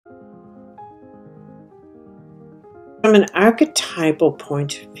From an archetypal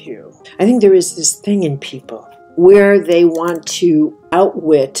point of view, I think there is this thing in people where they want to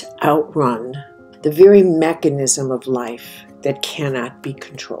outwit, outrun the very mechanism of life that cannot be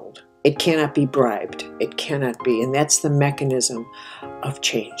controlled. It cannot be bribed. It cannot be. And that's the mechanism of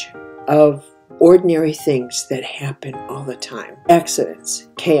change, of ordinary things that happen all the time. Accidents,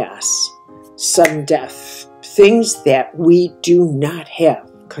 chaos, sudden death, things that we do not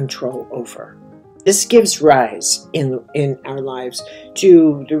have control over. This gives rise in our lives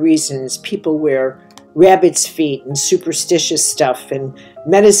to the reasons people wear rabbit's feet and superstitious stuff and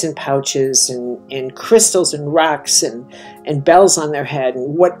medicine pouches and crystals and rocks and bells on their head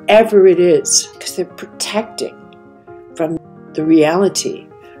and whatever it is, because they're protecting from the reality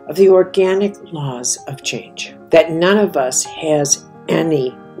of the organic laws of change that none of us has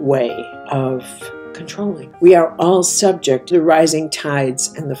any way of controlling. We are all subject to the rising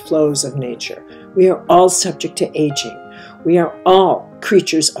tides and the flows of nature. We are all subject to aging. We are all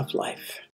creatures of life.